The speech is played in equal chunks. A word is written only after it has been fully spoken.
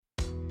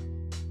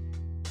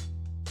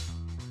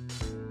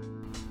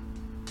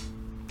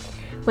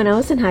When I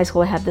was in high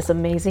school, I had this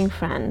amazing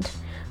friend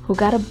who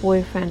got a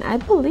boyfriend. I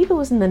believe it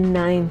was in the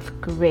 9th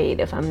grade,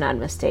 if I'm not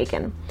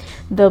mistaken.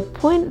 The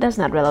point, that's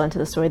not relevant to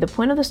the story. The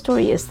point of the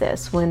story is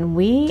this. When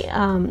we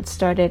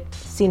started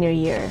senior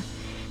year,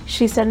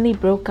 she suddenly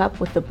broke up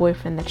with the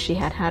boyfriend that she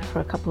had had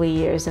for a couple of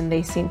years, and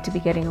they seemed to be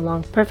getting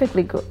along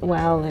perfectly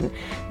well, and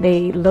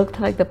they looked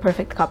like the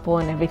perfect couple,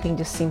 and everything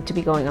just seemed to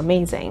be going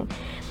amazing.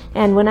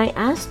 And when I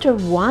asked her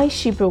why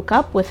she broke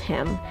up with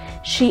him,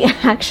 she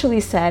actually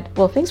said,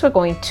 well, things were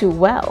going too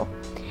well.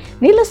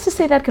 Needless to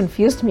say, that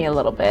confused me a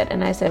little bit.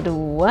 And I said,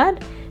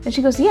 what? And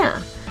she goes, yeah,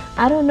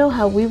 I don't know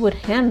how we would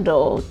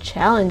handle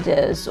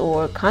challenges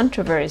or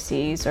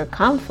controversies or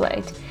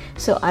conflict.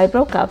 So I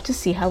broke up to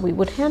see how we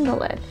would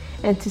handle it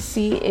and to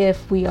see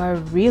if we are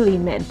really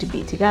meant to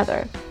be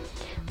together.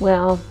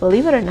 Well,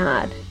 believe it or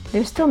not,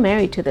 they're still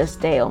married to this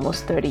day,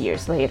 almost 30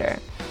 years later.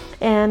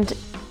 And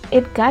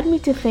it got me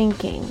to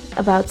thinking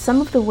about some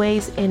of the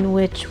ways in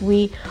which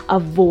we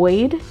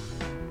avoid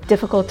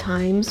difficult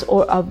times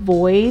or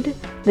avoid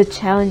the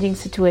challenging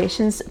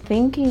situations,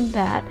 thinking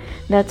that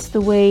that's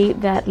the way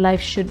that life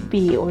should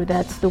be, or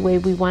that's the way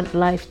we want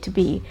life to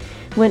be,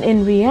 when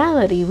in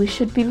reality we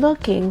should be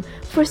looking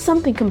for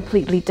something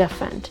completely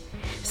different.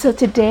 So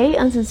today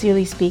on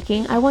Sincerely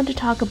Speaking, I want to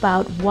talk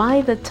about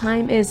why the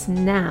time is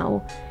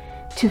now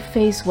to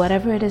face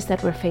whatever it is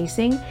that we're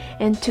facing,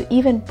 and to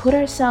even put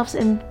ourselves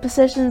in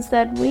positions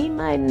that we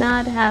might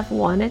not have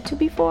wanted to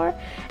before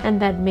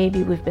and that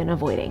maybe we've been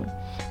avoiding.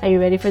 Are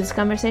you ready for this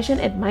conversation?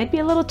 It might be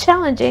a little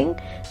challenging,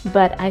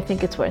 but I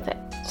think it's worth it.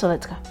 So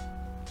let's go.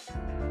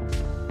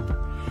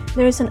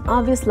 There is an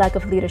obvious lack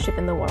of leadership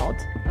in the world.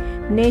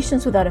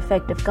 Nations without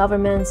effective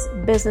governments,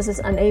 businesses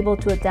unable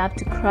to adapt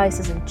to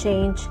crisis and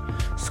change,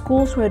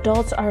 schools where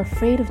adults are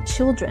afraid of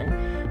children,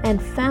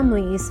 and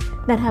families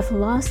that have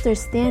lost their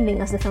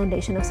standing as the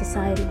foundation of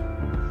society.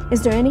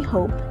 Is there any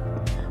hope?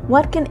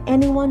 What can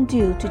anyone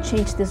do to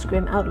change this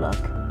grim outlook?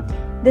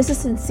 This is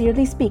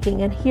Sincerely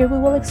Speaking, and here we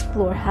will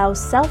explore how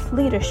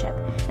self-leadership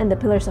and the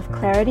pillars of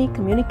clarity,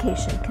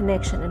 communication,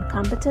 connection, and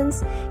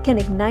competence can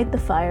ignite the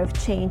fire of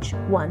change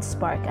one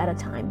spark at a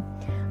time.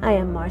 I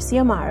am Marcia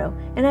Amaro,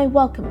 and I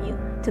welcome you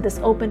to this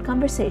open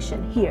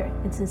conversation here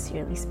in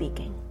Sincerely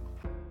Speaking.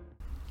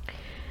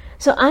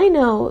 So I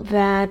know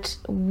that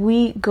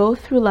we go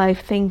through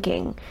life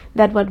thinking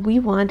that what we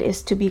want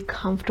is to be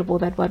comfortable,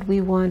 that what we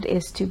want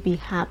is to be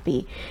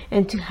happy,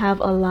 and to have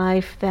a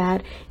life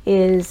that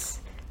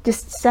is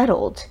just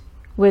settled,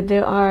 where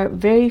there are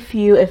very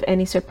few, if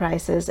any,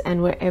 surprises,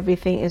 and where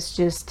everything is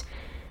just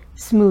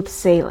smooth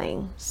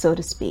sailing, so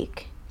to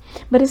speak.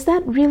 But is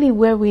that really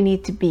where we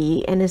need to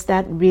be? And is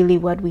that really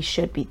what we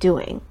should be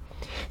doing?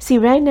 See,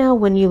 right now,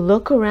 when you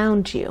look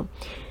around you,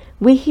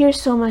 we hear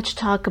so much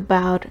talk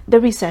about the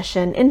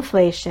recession,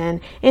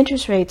 inflation,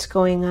 interest rates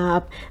going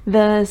up,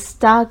 the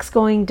stocks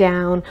going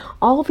down,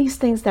 all these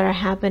things that are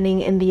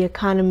happening in the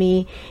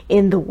economy,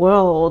 in the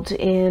world,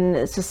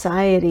 in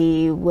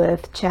society,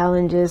 with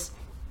challenges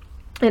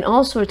in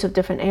all sorts of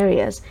different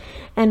areas.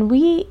 And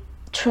we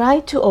try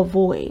to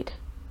avoid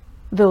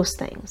those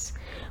things.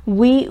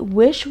 We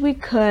wish we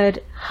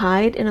could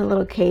hide in a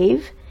little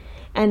cave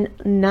and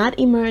not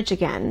emerge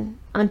again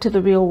onto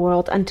the real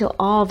world until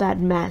all that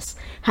mess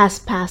has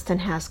passed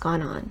and has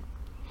gone on.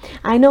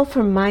 I know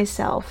for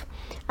myself,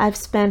 I've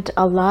spent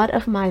a lot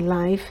of my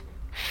life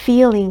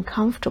feeling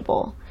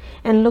comfortable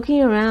and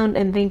looking around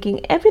and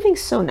thinking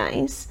everything's so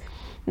nice.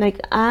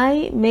 Like,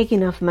 I make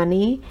enough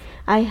money,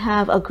 I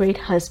have a great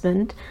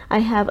husband, I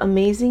have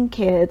amazing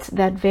kids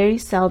that very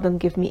seldom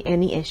give me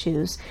any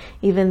issues,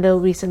 even though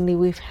recently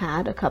we've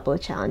had a couple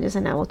of challenges,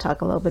 and I will talk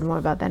a little bit more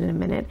about that in a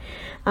minute.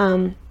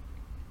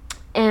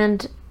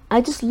 And I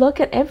just look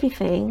at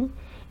everything,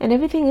 and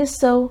everything is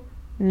so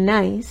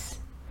nice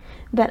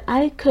that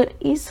I could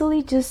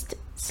easily just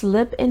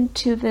slip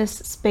into this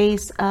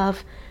space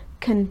of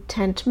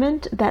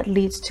contentment that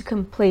leads to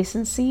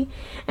complacency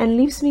and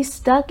leaves me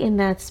stuck in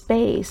that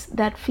space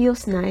that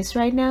feels nice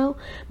right now,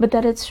 but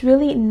that it's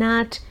really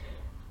not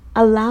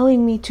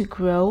allowing me to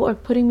grow or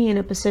putting me in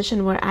a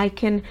position where I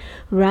can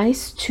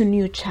rise to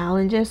new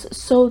challenges,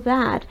 so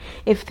that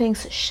if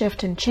things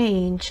shift and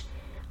change,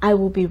 I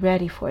will be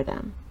ready for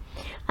them.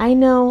 I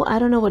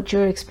don't know what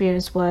your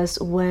experience was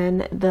when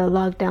the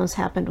lockdowns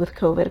happened with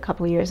COVID a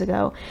couple of years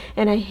ago,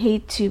 and I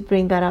hate to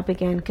bring that up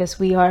again because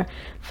we are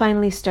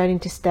finally starting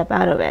to step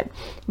out of it.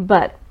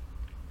 But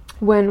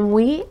when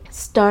we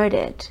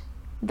started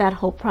that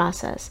whole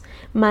process,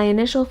 my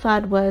initial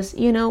thought was,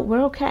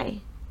 we're okay.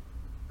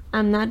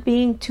 I'm not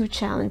being too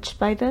challenged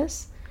by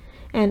this.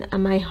 And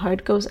my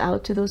heart goes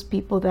out to those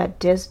people that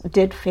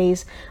did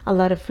face a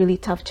lot of really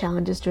tough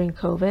challenges during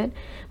COVID.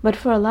 But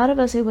for a lot of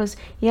us, it was,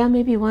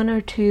 maybe one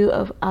or two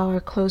of our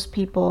close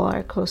people,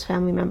 our close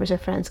family members or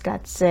friends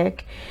got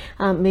sick.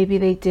 Maybe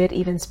they did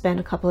even spend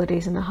a couple of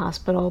days in the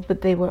hospital,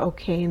 but they were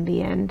okay in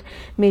the end.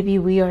 Maybe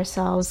we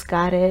ourselves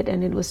got it,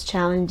 and it was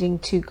challenging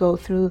to go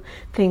through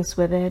things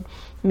with it.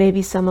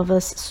 Maybe some of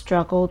us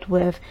struggled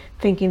with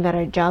thinking that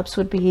our jobs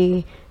would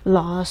be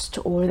lost,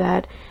 or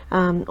that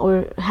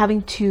or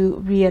having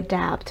to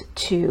readapt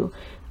to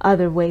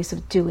other ways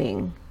of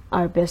doing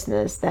our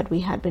business that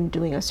we had been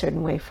doing a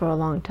certain way for a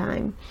long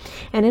time.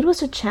 And it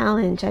was a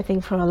challenge, I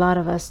think, for a lot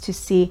of us to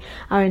see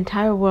our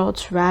entire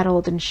worlds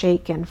rattled and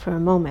shaken for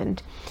a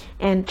moment,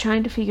 and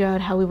trying to figure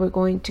out how we were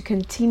going to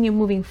continue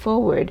moving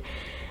forward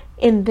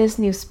in this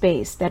new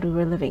space that we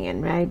were living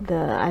in, right?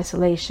 The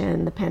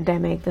isolation, the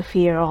pandemic, the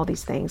fear, all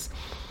these things.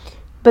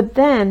 But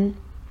then,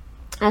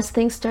 as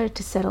things started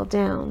to settle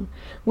down,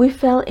 we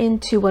fell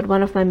into what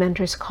one of my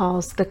mentors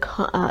calls the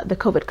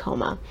COVID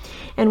coma.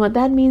 And what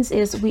that means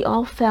is we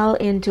all fell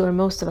into, or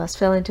most of us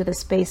fell into, the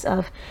space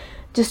of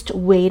just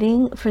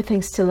waiting for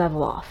things to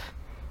level off,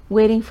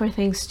 waiting for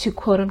things to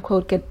quote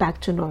unquote get back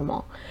to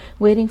normal,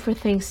 waiting for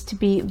things to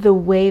be the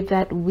way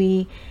that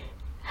we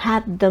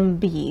had them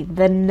be,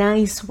 the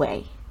nice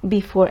way,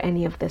 before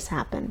any of this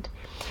happened.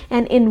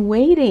 And in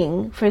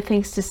waiting for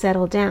things to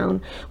settle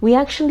down, we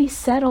actually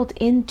settled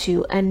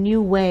into a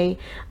new way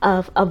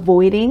of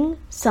avoiding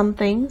some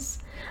things,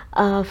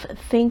 of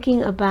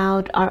thinking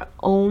about our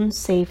own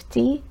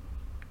safety,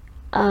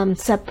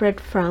 separate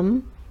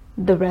from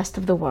the rest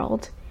of the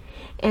world.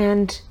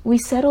 And we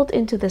settled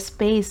into the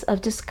space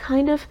of just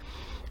kind of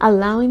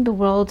allowing the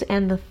world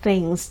and the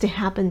things to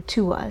happen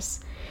to us.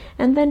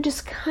 And then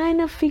just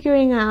kind of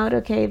figuring out,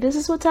 okay, this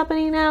is what's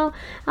happening now.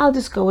 I'll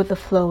just go with the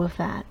flow of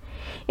that,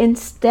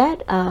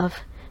 instead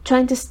of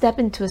trying to step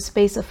into a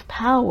space of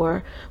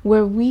power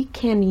where we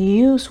can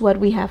use what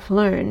we have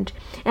learned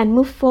and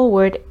move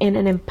forward in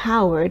an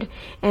empowered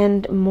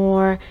and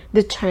more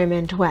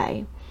determined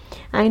way.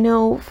 I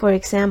know, for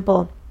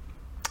example,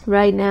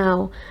 right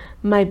now,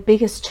 my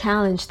biggest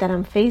challenge that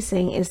I'm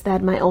facing is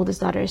that my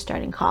oldest daughter is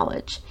starting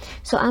college.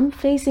 So I'm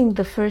facing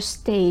the first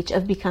stage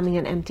of becoming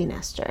an empty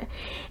nester.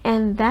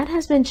 And that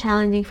has been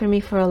challenging for me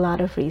for a lot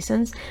of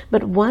reasons.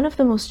 But one of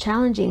the most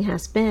challenging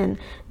has been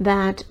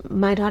that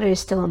my daughter is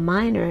still a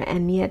minor,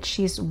 and yet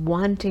she's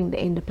wanting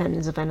the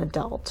independence of an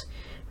adult,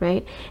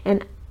 right?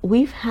 And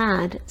we've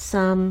had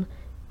some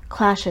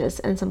clashes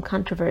and some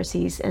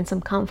controversies and some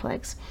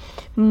conflicts.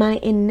 My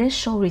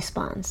initial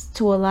response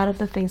to a lot of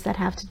the things that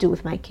have to do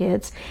with my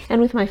kids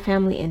and with my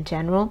family in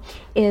general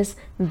is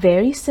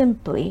very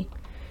simply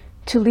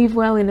to leave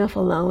well enough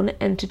alone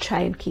and to try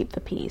and keep the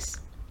peace.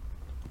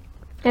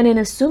 And in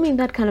assuming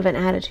that kind of an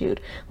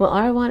attitude, well,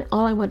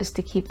 all I want is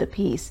to keep the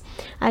peace,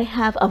 I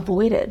have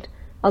avoided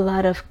a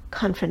lot of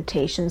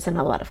confrontations and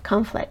a lot of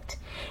conflict.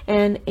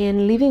 And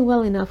in leaving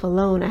well enough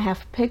alone, I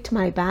have picked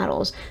my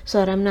battles so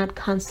that I'm not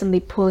constantly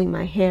pulling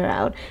my hair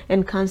out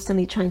and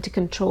constantly trying to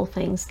control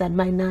things that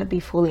might not be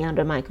fully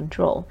under my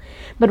control.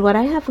 But what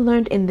I have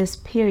learned in this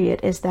period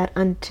is that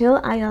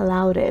until I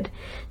allowed it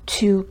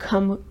to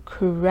come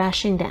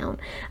crashing down,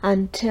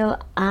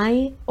 until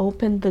I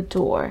opened the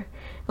door,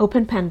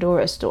 open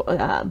Pandora's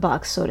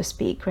box, so to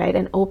speak, right?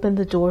 And open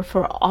the door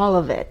for all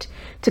of it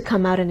to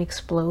come out and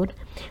explode.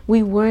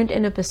 We weren't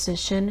in a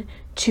position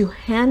to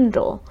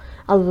handle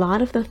a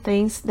lot of the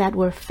things that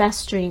were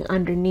festering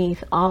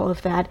underneath all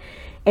of that,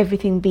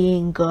 everything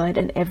being good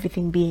and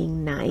everything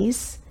being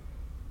nice,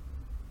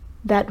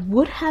 that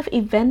would have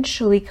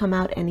eventually come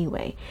out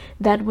anyway,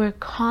 that were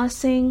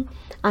causing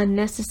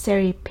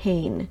unnecessary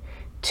pain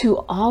to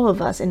all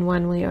of us in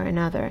one way or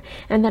another,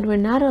 and that were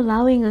not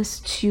allowing us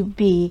to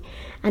be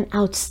an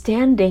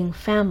outstanding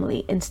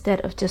family instead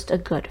of just a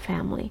good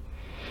family.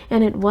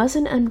 And it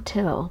wasn't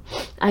until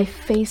I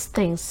faced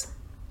things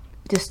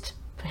just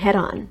head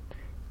on,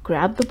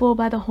 grabbed the bull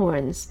by the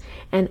horns,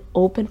 and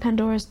opened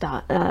Pandora's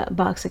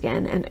box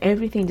again, and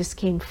everything just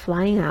came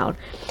flying out.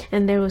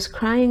 And there was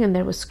crying, and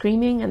there was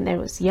screaming, and there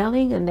was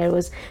yelling, and there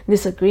was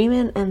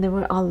disagreement, and there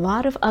were a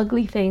lot of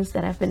ugly things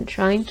that I've been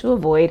trying to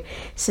avoid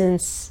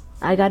since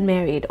I got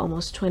married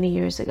almost 20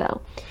 years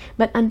ago.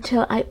 But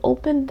until I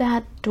opened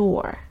that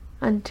door,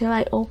 until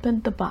I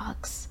opened the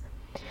box,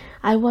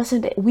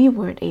 we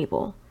weren't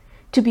able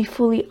to be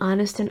fully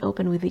honest and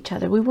open with each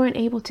other. We weren't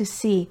able to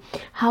see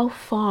how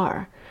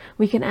far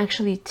we can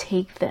actually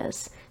take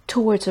this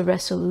towards a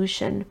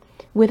resolution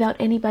without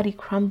anybody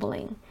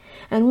crumbling.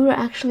 And we were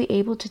actually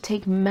able to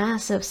take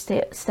massive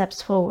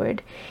steps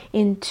forward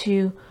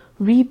into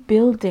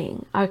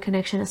rebuilding our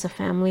connection as a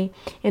family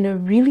in a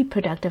really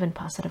productive and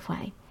positive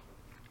way.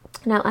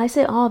 Now, I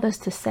say all this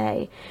to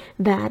say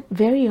that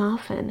very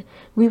often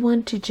we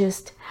want to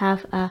just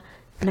have a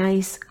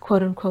nice,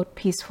 quote unquote,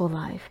 peaceful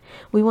life.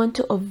 We want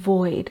to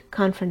avoid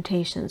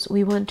confrontations.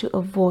 We want to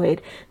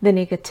avoid the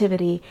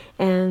negativity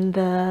and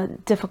the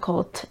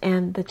difficult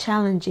and the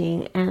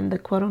challenging and the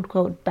quote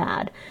unquote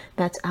bad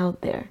that's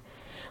out there.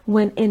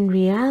 When in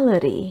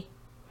reality,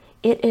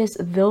 it is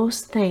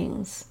those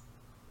things.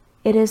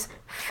 It is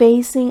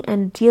facing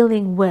and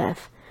dealing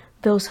with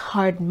those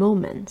hard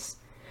moments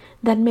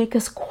that make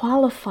us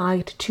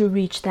qualified to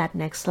reach that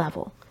next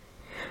level.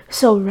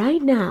 So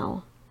right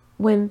now,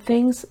 when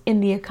things in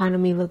the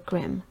economy look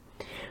grim,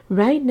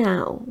 Right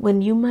now,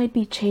 when you might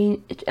be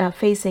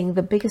facing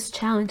the biggest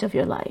challenge of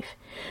your life,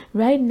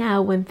 right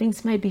now when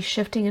things might be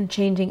shifting and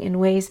changing in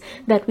ways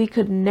that we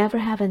could never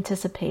have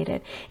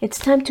anticipated, it's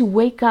time to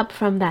wake up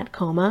from that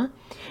coma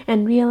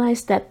and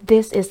realize that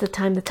this is the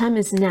time. The time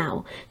is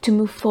now to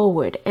move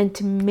forward and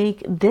to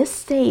make this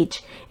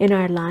stage in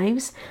our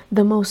lives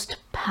the most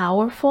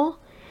powerful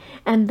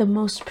and the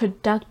most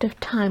productive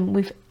time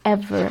we've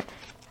ever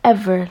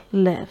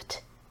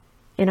lived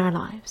in our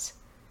lives.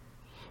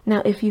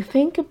 Now, if you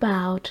think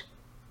about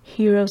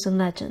heroes and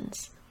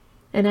legends,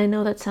 and I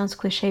know that sounds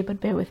cliche,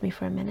 but bear with me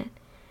for a minute.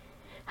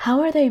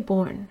 How are they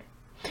born?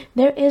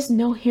 There is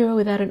no hero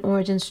without an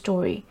origin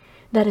story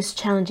that is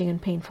challenging and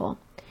painful.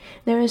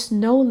 There is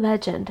no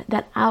legend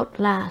that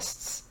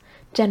outlasts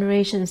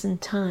generations in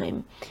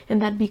time and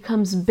that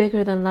becomes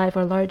bigger than life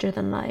or larger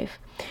than life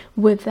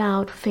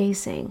without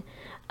facing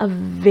a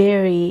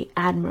very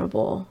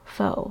admirable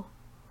foe.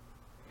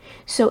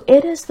 So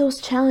it is those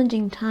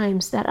challenging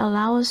times that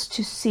allow us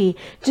to see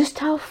just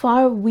how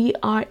far we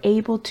are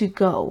able to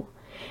go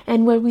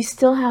and where we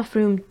still have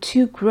room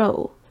to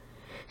grow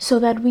so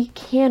that we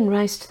can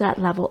rise to that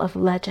level of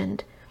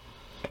legend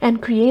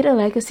and create a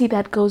legacy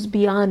that goes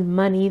beyond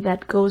money,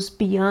 that goes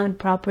beyond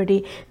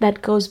property,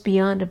 that goes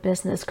beyond a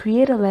business.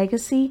 Create a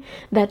legacy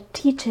that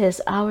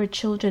teaches our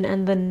children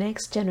and the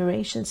next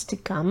generations to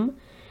come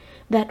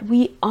that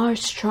we are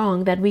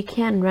strong, that we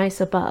can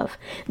rise above,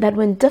 that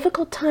when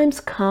difficult times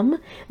come,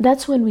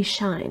 that's when we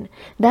shine.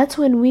 That's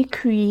when we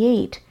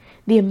create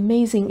the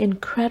amazing,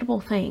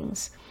 incredible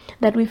things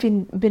that we've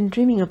been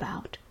dreaming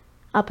about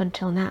up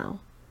until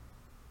now.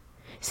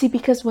 See,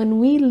 because when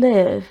we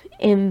live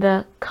in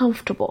the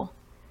comfortable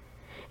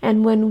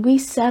and when we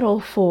settle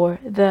for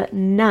the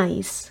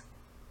nice,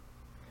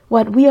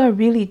 what we are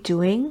really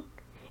doing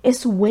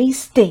is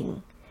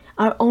wasting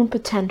our own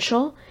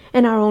potential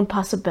and our own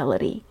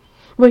possibility.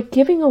 We're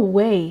giving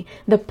away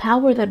the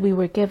power that we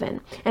were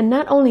given. And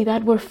not only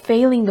that, we're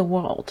failing the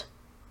world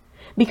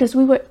because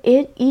we were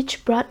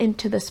each brought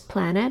into this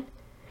planet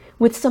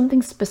with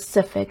something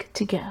specific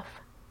to give.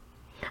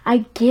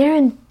 I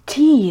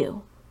guarantee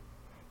you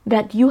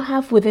that you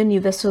have within you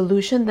the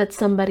solution that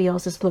somebody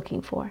else is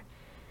looking for.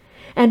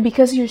 And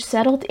because you're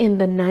settled in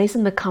the nice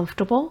and the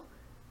comfortable,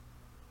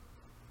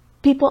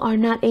 people are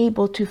not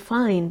able to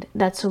find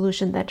that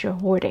solution that you're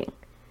hoarding.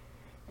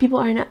 People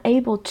are not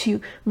able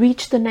to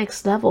reach the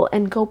next level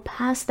and go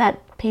past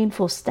that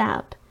painful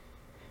step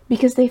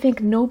because they think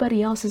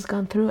nobody else has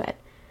gone through it,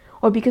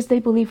 or because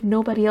they believe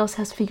nobody else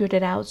has figured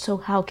it out, so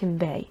how can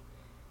they?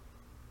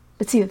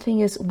 But see, the thing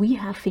is, we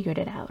have figured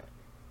it out.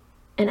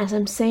 And as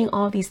I'm saying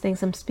all these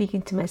things, I'm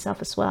speaking to myself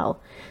as well.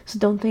 So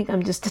don't think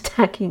I'm just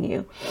attacking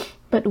you.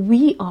 But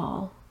we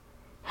all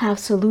have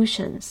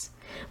solutions.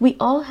 We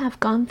all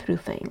have gone through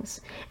things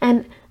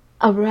and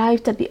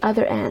arrived at the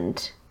other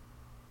end,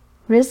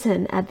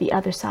 risen at the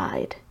other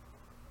side,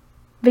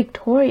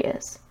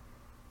 victorious,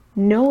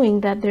 knowing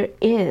that there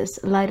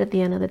is light at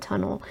the end of the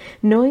tunnel,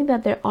 knowing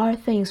that there are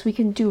things we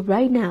can do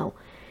right now,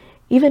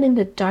 even in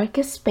the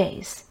darkest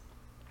space,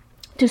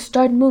 to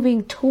start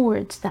moving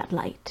towards that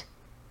light.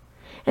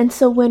 And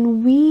so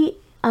when we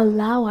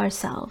allow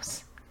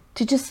ourselves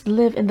to just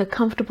live in the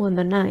comfortable and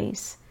the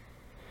nice,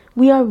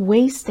 we are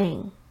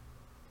wasting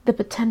the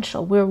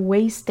potential. We're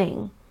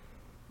wasting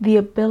the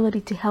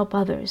ability to help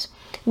others.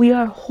 We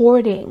are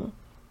hoarding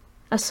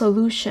a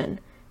solution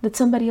that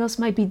somebody else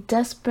might be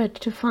desperate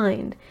to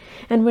find,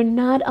 and we're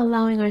not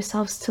allowing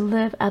ourselves to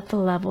live at the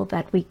level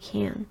that we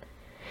can.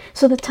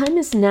 So the time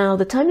is now.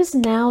 The time is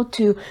now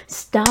to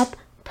stop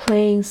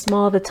playing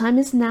small. The time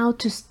is now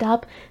to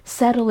stop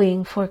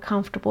settling for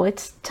comfortable.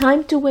 It's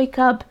time to wake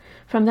up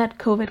from that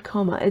COVID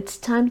coma. It's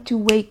time to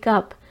wake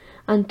up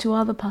unto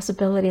all the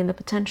possibility and the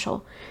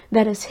potential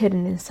that is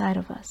hidden inside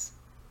of us.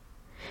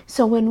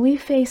 So when we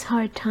face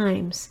hard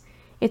times,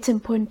 it's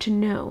important to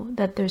know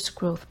that there's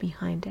growth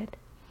behind it.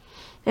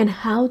 And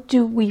how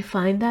do we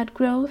find that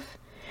growth?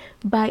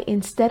 By,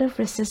 instead of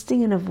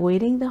resisting and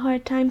avoiding the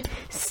hard times,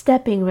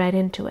 stepping right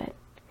into it.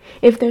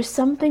 If there's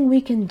something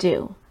we can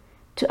do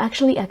to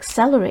actually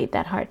accelerate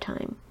that hard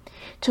time,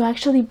 to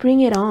actually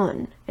bring it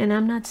on, and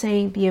I'm not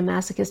saying be a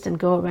masochist and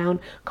go around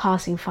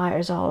causing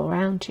fires all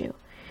around you,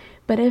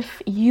 but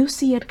if you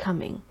see it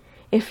coming,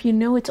 if you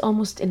know it's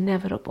almost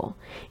inevitable,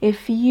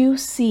 if you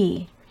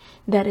see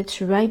that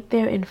it's right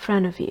there in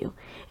front of you,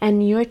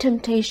 and your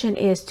temptation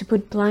is to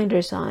put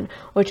blinders on,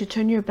 or to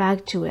turn your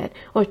back to it,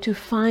 or to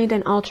find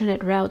an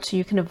alternate route so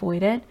you can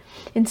avoid it,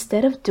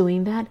 instead of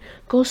doing that,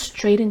 go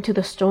straight into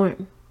the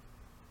storm.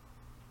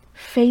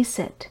 Face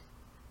it.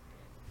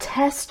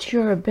 Test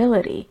your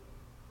ability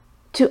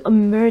to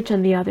emerge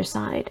on the other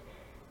side.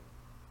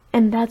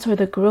 And that's where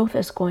the growth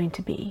is going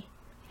to be.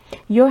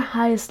 Your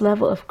highest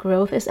level of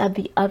growth is at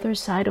the other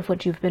side of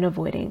what you've been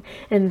avoiding,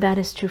 and that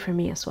is true for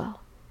me as well.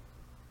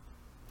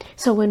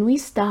 So when we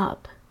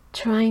stop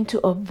trying to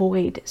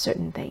avoid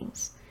certain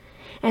things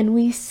and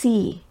we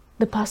see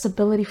the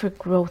possibility for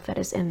growth that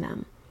is in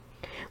them,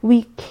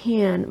 we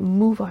can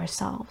move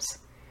ourselves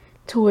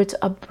towards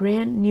a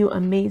brand new,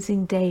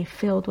 amazing day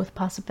filled with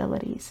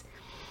possibilities.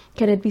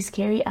 Can it be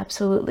scary?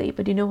 Absolutely.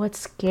 But you know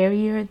what's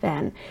scarier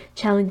than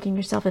challenging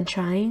yourself and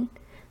trying?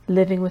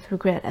 Living with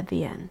regret at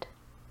the end,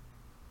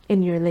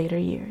 in your later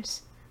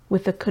years,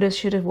 with the coulda,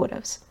 shoulda,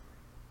 wouldas.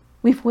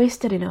 We've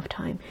wasted enough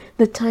time.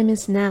 The time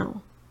is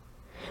now.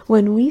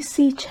 When we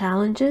see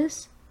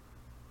challenges,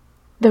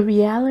 the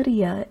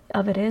reality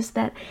of it is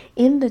that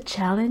in the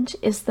challenge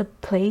is the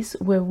place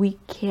where we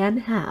can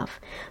have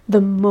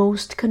the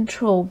most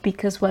control,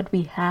 because what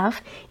we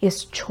have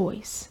is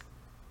choice.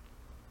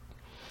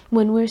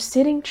 When we're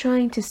sitting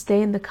trying to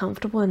stay in the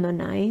comfortable and the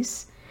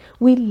nice,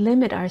 we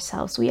limit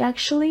ourselves. We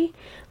actually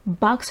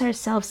box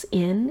ourselves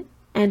in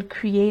and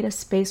create a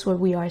space where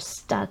we are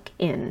stuck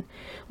in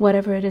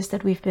whatever it is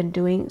that we've been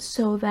doing,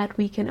 so that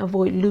we can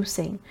avoid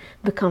losing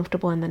the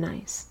comfortable and the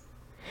nice.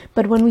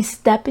 But when we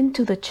step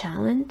into the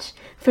challenge,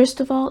 first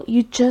of all,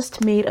 you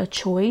just made a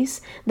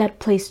choice that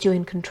placed you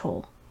in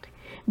control,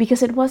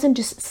 because it wasn't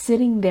just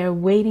sitting there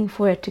waiting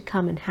for it to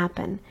come and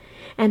happen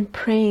and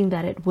praying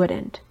that it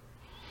wouldn't.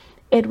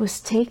 It was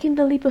taking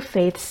the leap of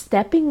faith,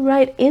 stepping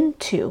right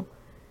into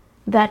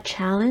that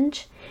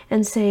challenge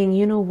and saying,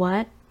 you know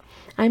what?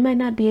 I might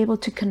not be able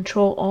to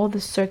control all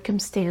the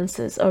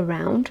circumstances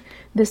around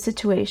this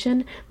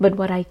situation, but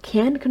what I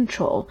can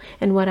control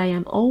and what I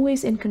am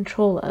always in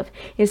control of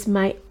is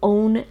my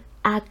own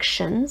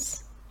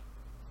actions,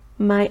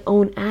 my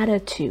own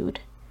attitude,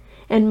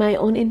 and my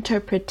own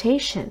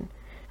interpretation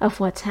of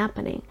what's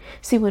happening.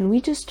 See, when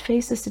we just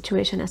face the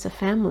situation as a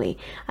family,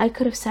 I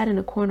could have sat in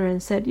a corner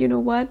and said, you know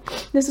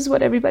what? This is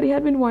what everybody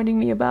had been warning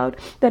me about,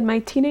 that my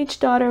teenage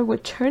daughter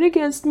would turn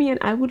against me and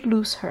I would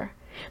lose her.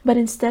 But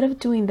instead of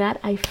doing that,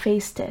 I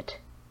faced it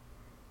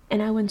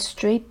and I went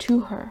straight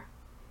to her.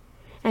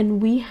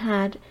 And we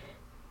had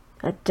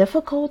a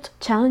difficult,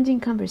 challenging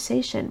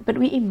conversation, but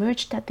we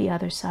emerged at the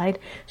other side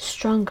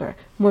stronger,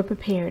 more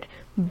prepared,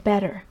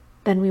 better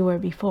than we were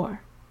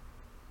before,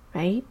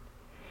 right?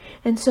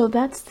 And so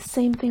that's the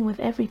same thing with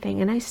everything.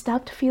 And I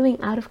stopped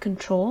feeling out of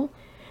control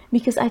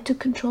because I took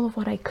control of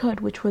what I could,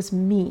 which was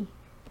me,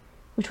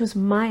 which was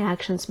my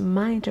actions,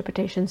 my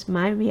interpretations,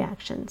 my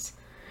reactions,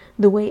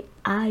 the way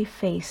I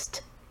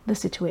faced the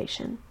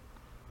situation.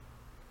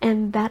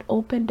 And that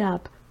opened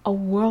up a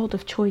world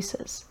of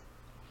choices.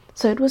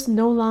 So it was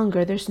no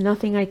longer, there's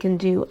nothing I can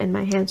do and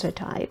my hands are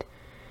tied,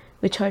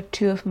 which are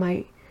two of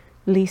my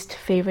least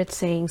favorite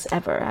sayings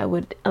ever. I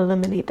would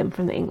eliminate them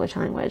from the English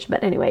language,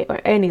 but anyway,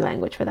 or any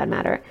language for that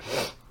matter.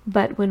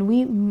 But when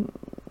we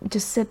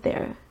just sit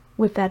there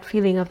with that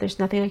feeling of there's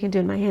nothing I can do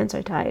and my hands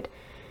are tied,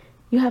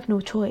 you have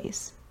no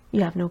choice.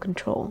 You have no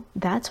control.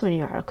 That's when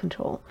you're out of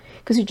control,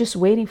 because you're just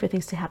waiting for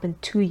things to happen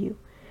to you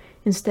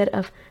instead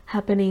of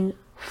happening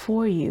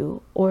for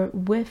you or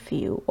with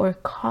you or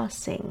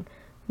causing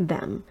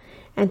them,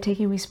 and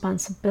taking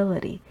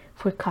responsibility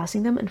for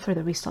causing them and for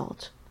the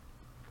result,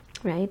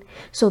 right?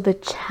 So the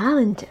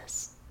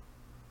challenges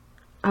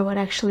are what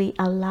actually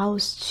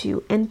allows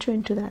to enter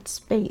into that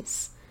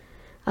space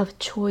of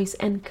choice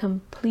and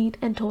complete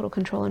and total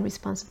control and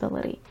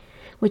responsibility,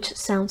 which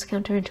sounds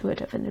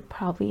counterintuitive, and it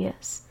probably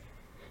is.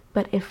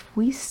 But if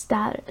we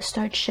start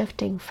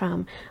shifting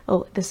from,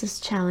 oh, this is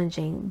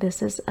challenging,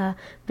 this is a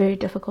very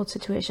difficult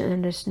situation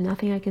and there's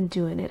nothing I can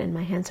do in it and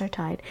my hands are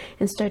tied,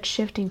 and start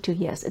shifting to,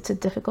 yes, it's a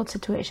difficult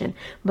situation,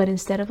 but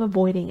instead of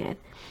avoiding it,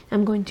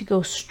 I'm going to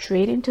go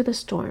straight into the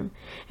storm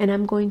and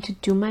I'm going to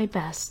do my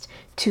best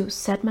to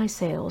set my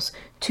sails,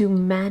 to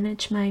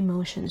manage my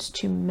emotions,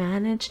 to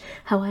manage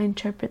how I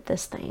interpret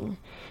this thing,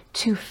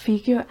 to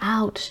figure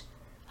out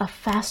a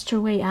faster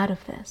way out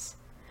of this,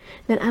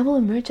 then I will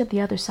emerge at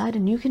the other side,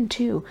 and you can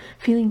too,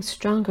 feeling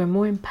stronger,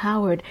 more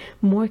empowered,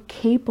 more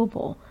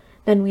capable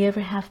than we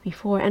ever have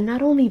before. And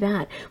not only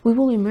that, we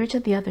will emerge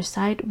at the other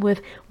side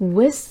with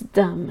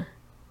wisdom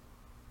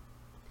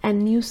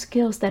and new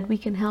skills that we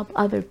can help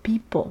other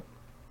people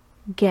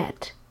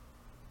get,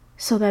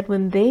 so that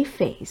when they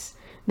face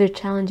their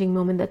challenging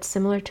moment that's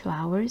similar to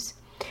ours,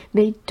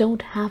 they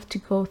don't have to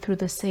go through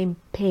the same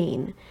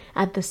pain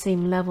at the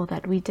same level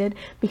that we did,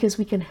 because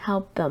we can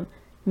help them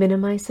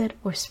minimize it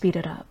or speed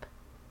it up,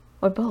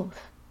 or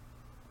both.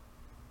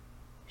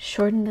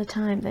 Shorten the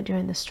time that you're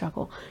in the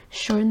struggle,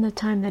 shorten the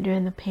time that you're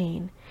in the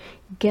pain.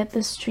 Get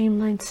the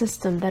streamlined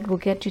system that will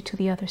get you to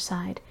the other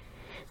side.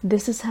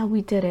 This is how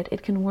we did it.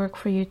 It can work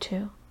for you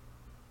too.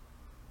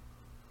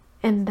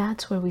 And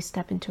that's where we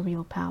step into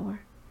real power.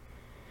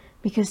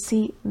 Because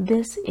see,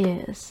 this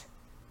is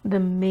the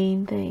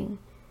main thing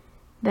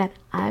that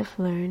I've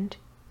learned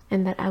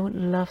and that I would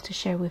love to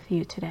share with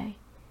you today.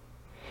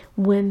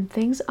 When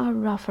things are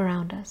rough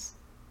around us,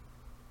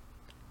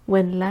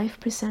 when life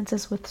presents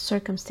us with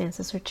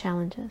circumstances or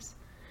challenges,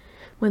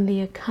 when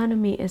the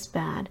economy is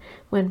bad,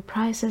 when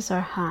prices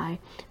are high,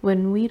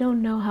 when we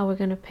don't know how we're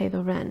going to pay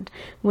the rent,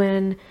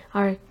 when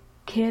our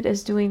kid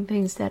is doing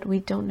things that we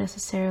don't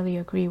necessarily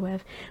agree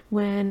with,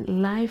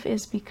 when life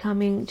is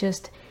becoming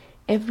just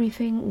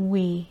everything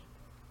we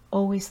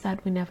always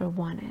thought we never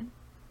wanted,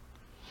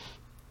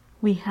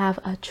 we have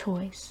a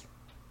choice.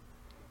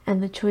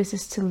 And the choice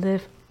is to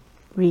live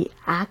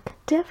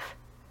reactive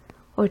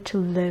or to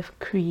live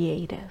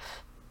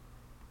creative.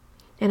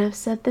 And I've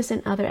said this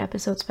in other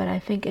episodes, but I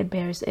think it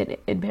bears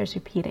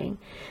repeating.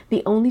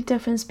 The only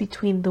difference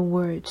between the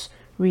words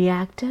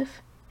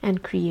reactive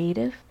and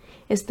creative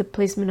is the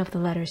placement of the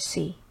letter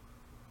C.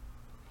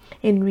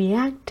 In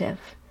reactive,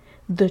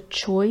 the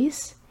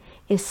choice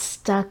is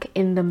stuck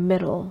in the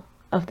middle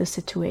of the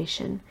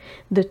situation.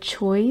 The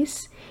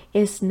choice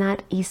is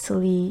not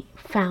easily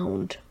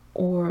found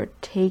or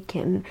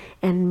taken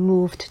and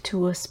moved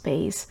to a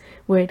space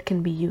where it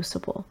can be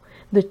usable.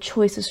 The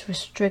choice is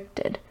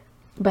restricted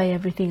by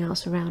everything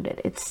else around it.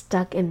 It's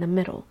stuck in the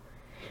middle.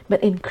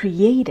 But in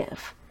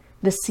creative,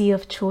 the sea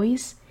of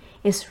choice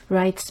is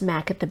right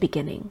smack at the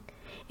beginning.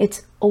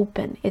 It's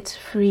open, it's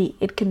free,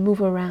 it can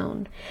move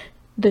around.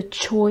 The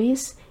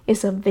choice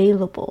is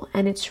available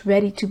and it's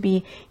ready to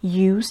be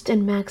used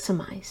and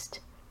maximized.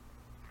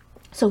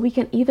 So we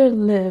can either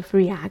live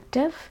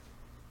reactive,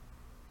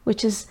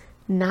 which is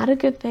not a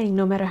good thing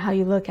no matter how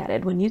you look at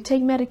it. When you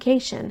take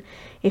medication,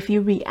 if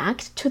you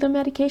react to the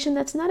medication,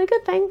 that's not a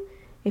good thing.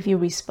 If you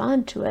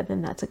respond to it,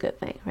 then that's a good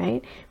thing,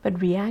 right?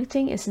 But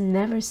reacting is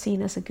never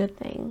seen as a good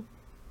thing.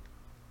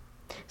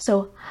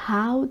 So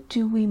how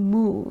do we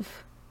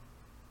move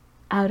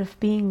out of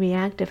being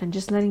reactive and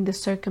just letting the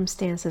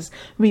circumstances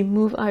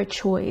remove our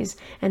choice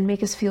and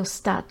make us feel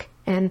stuck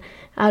and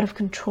out of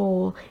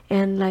control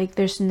and like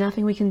there's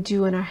nothing we can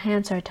do and our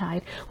hands are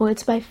tied? Well,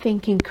 it's by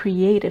thinking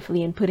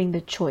creatively and putting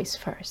the choice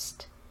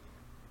first.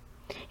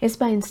 It's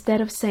by,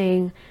 instead of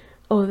saying,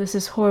 oh, this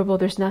is horrible,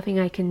 there's nothing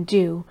I can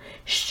do,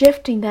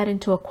 shifting that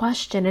into a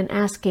question and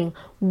asking,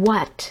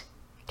 what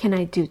can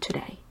I do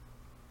today?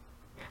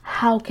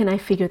 How can I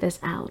figure this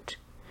out?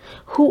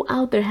 Who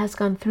out there has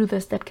gone through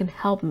this that can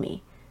help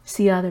me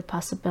see other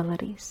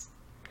possibilities?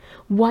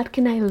 What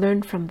can I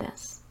learn from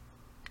this?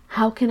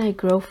 How can I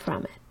grow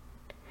from it?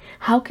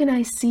 How can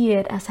I see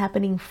it as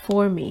happening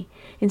for me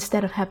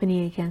instead of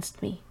happening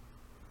against me?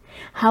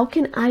 How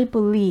can I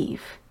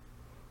believe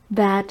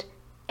that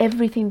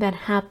everything that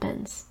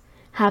happens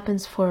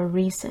for a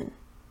reason?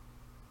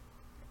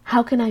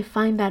 How can I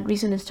find that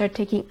reason and start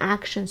taking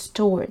actions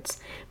towards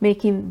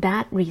making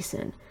that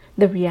reason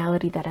the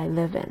reality that I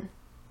live in?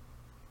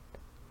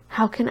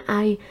 How can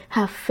I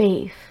have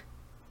faith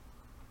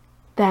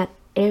that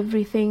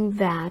everything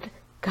that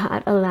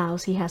God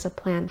allows, He has a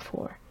plan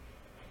for,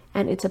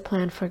 and it's a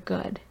plan for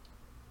good?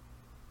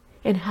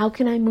 And how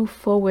can I move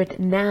forward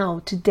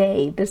now,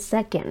 today, this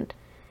second,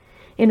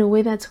 in a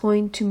way that's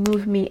going to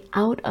move me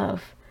out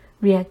of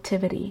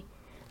reactivity,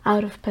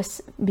 out of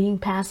being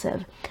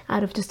passive,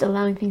 out of just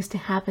allowing things to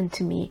happen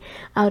to me,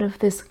 out of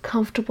this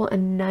comfortable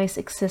and nice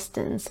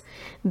existence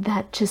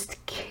that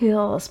just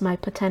kills my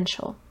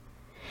potential?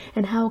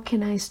 And how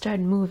can I start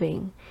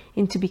moving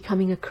into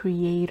becoming a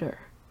creator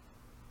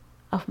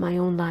of my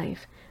own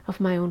life, of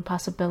my own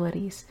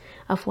possibilities,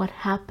 of what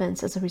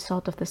happens as a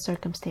result of the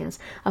circumstance,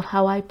 of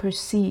how I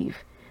perceive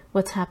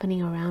what's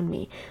happening around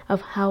me, of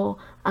how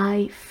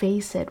I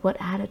face it, what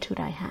attitude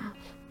I have?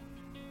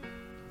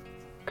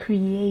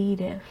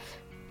 Creative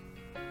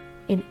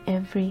in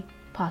every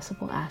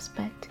possible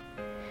aspect,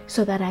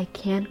 so that I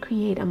can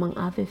create, among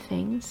other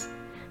things,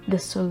 the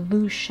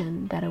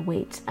solution that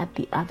awaits at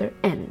the other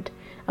end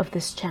of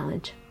this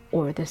challenge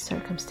or this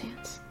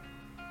circumstance.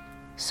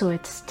 So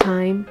it's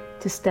time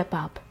to step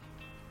up.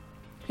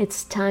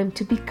 It's time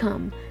to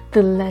become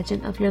the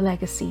legend of your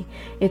legacy.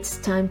 It's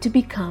time to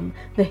become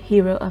the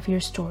hero of your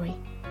story.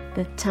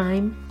 The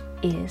time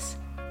is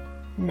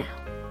now.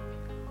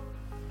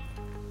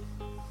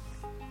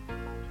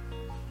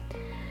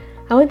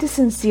 I want to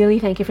sincerely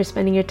thank you for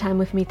spending your time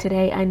with me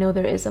today. I know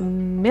there is 1.5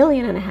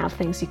 million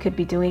things you could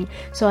be doing,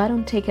 so I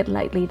don't take it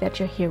lightly that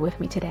you're here with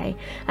me today.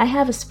 I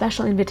have a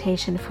special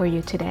invitation for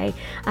you today.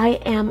 I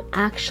am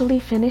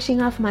actually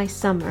finishing off my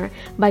summer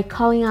by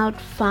calling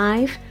out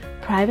 5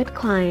 private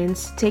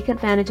clients. Take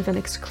advantage of an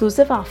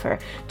exclusive offer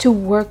to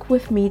work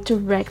with me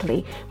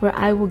directly, where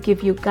I will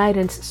give you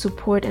guidance,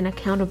 support, and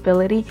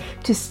accountability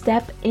to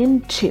step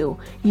into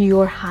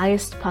your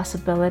highest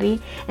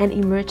possibility and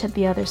emerge at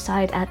the other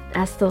side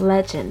as the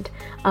legend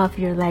of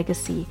your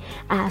legacy,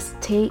 as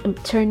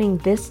turning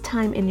this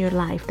time in your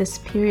life, this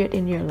period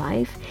in your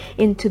life,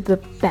 into the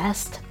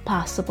best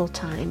possible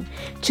time,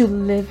 to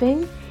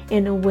living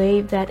in a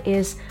way that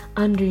is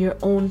under your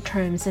own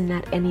terms and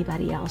not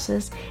anybody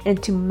else's,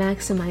 and to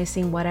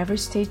maximizing whatever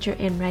stage you're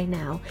in right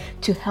now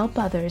to help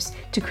others,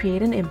 to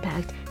create an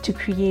impact, to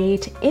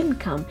create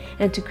income,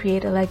 and to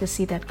create a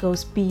legacy that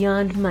goes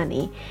beyond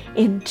money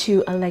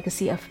into a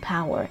legacy of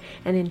power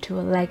and into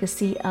a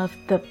legacy of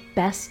the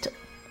best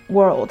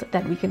world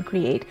that we can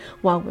create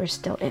while we're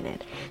still in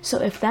it.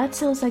 So if that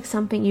sounds like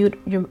something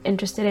you're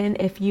interested in,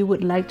 if you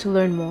would like to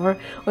learn more,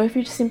 or if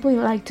you simply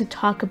like to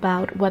talk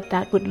about what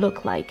that would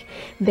look like,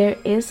 there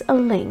is a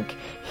link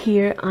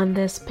here on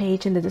this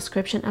page in the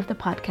description of the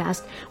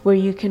podcast where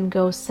you can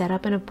go set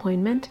up an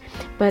appointment.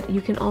 But you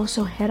can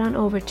also head on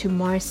over to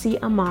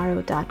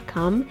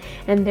marcyamaro.com,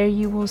 and there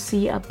you will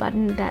see a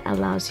button that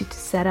allows you to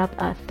set up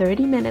a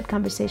 30-minute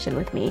conversation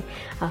with me,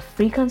 a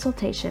free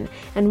consultation,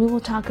 and we will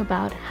talk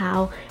about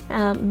how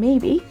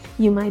maybe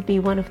you might be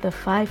one of the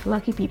 5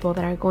 lucky people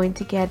that are going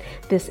to get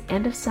this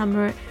end of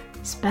summer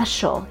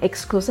special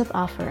exclusive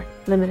offer,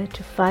 limited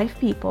to 5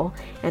 people.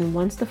 And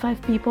once the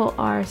 5 people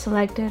are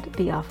selected,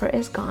 the offer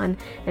is gone.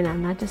 And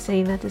I'm not just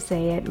saying that to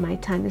say it. My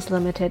time is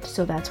limited,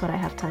 so that's what I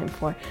have time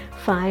for.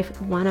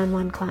 5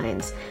 one-on-one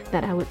clients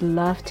that I would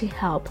love to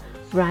help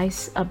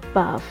rise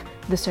above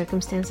the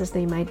circumstances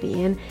they might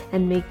be in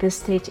and make this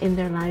stage in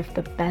their life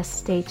the best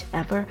stage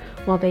ever,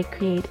 while they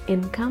create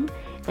income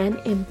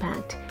and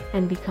impact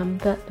and become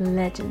the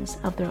legends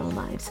of their own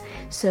lives.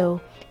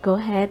 So go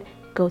ahead,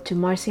 go to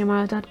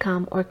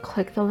marciamorrow.com or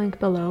click the link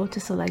below to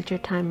select your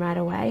time right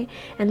away,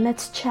 and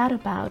let's chat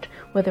about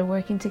whether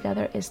working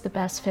together is the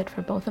best fit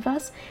for both of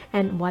us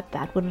and what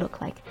that would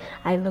look like.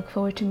 I look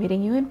forward to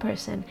meeting you in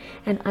person,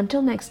 and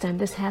until next time,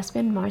 this has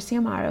been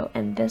Marcia Morrow,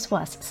 and this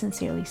was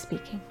Sincerely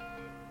Speaking.